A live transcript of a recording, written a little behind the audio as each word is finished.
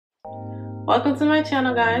Welcome to my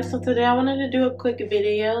channel, guys. So today I wanted to do a quick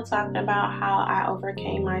video talking about how I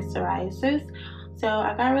overcame my psoriasis. So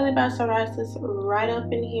I got really bad psoriasis right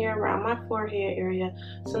up in here around my forehead area,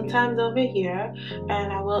 sometimes over here,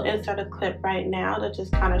 and I will insert a clip right now to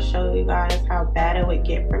just kind of show you guys how bad it would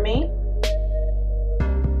get for me.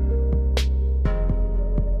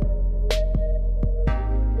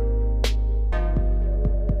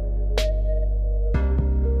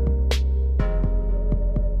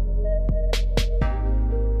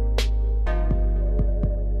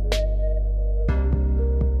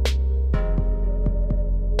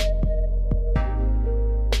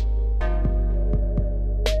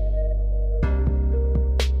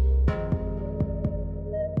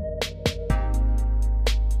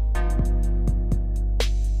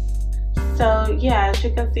 So yeah, as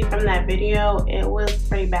you can see from that video, it was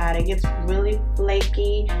pretty bad. It gets really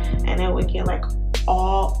flaky and it would get like it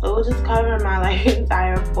would just cover my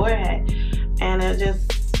entire forehead. And it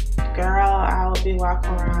just, girl, I would be walking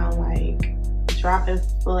around like dropping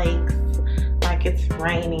flakes like it's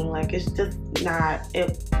raining. Like it's just not,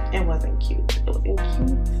 it wasn't cute. It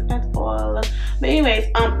wasn't cute at all. But anyways,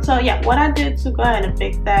 so yeah, what I did to go ahead and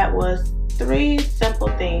fix that was 3 simple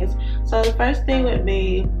things. So the first thing would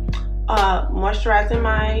be moisturizing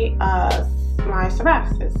my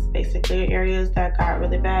psoriasis, basically areas that got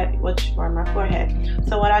really bad, which were my forehead.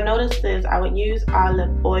 So what I noticed is I would use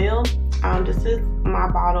olive oil. This is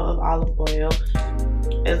my bottle of olive oil.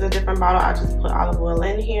 It's a different bottle. I just put olive oil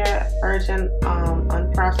in here, virgin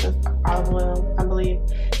unprocessed olive oil, I believe.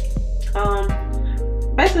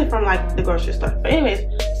 Basically from like the grocery store. But anyways,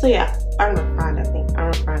 so yeah, I'm refined, I think. I'm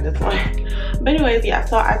refined this one. But anyways, yeah,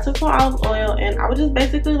 so I took some olive oil and I would just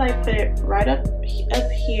basically like put it right up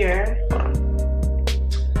here. Hold on.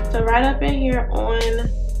 So right up in here on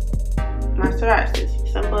my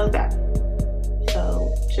psoriasis. Simple as that.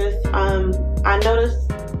 So just I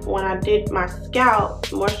noticed when I did my scalp,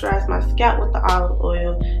 moisturize my scalp with the olive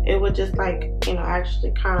oil, it would just like, you know,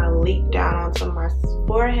 actually kind of leak down onto my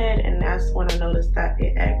forehead, and that's when I noticed that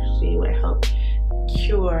it actually would help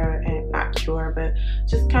cure, and not cure, but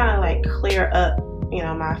just kind of like clear up, you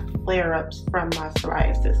know, my flare-ups from my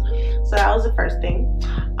psoriasis. So that was the first thing.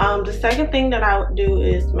 The second thing that I would do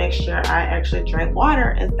is make sure I actually drink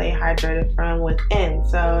water and stay hydrated from within.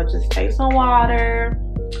 So just take some water,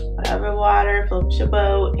 whatever water floats your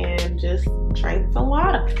boat, and just drink some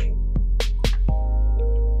water.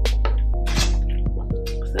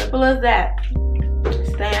 Simple as that.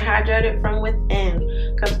 Staying hydrated from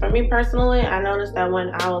within. Because for me personally, I noticed that when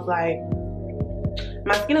I was like,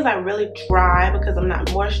 my skin is like really dry because I'm not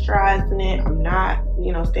moisturizing it, I'm not,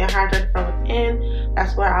 you know, staying hydrated from within.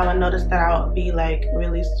 That's where I would notice that I would be like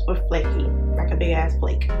really super flaky, like a big ass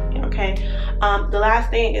flake. Okay. The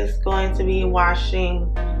last thing is going to be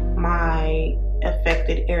washing my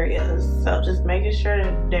affected areas. So just making sure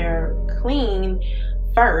that they're clean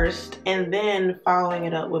first and then following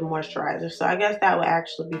it up with moisturizer. So I guess that would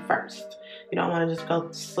actually be first. You don't want to just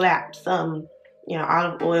go slap some, you know,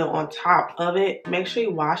 olive oil on top of it. Make sure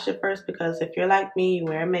you wash it first, because if you're like me, you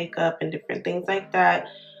wear makeup and different things like that,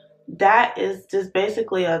 that is just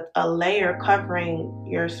basically a layer covering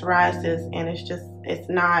your psoriasis, and it's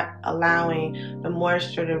not allowing the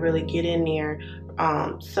moisture to really get in there.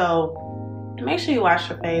 So make sure you wash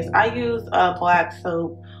your face. I use black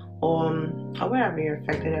soap or wherever your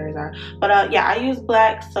affected areas are, but yeah, I use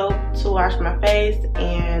black soap to wash my face,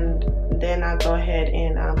 and then I go ahead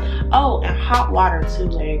and and hot water too.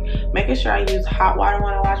 Like making sure I use hot water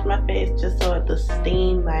when I wash my face, just so that the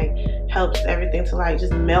steam like helps everything to like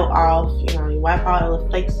just melt off. You know, you wipe all the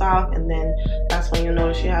flakes off, and then that's when you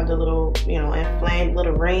notice you have the little, you know, inflamed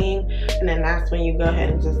little ring, and then that's when you go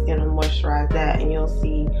ahead and just, you know, moisturize that, and you'll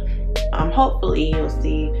see, hopefully you'll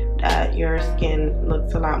see that your skin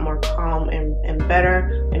looks a lot more calm and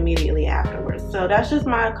better immediately afterwards. So that's just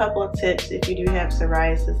my couple of tips if you do have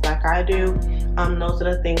psoriasis like I do. Those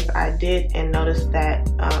are the things I did and noticed that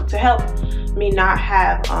to help me not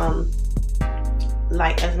have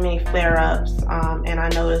like as many flare-ups, and I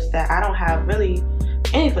noticed that I don't have really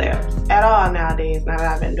any flare-ups at all nowadays now that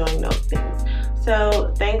I've been doing those things.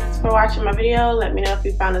 So thanks for watching my video. Let me know if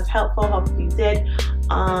you found this helpful. Hopefully you did.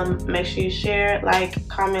 Make sure you share, like,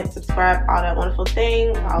 comment, subscribe, all that wonderful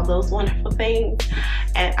thing, all those wonderful things,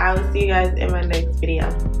 and I will see you guys in my next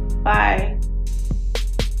video. Bye.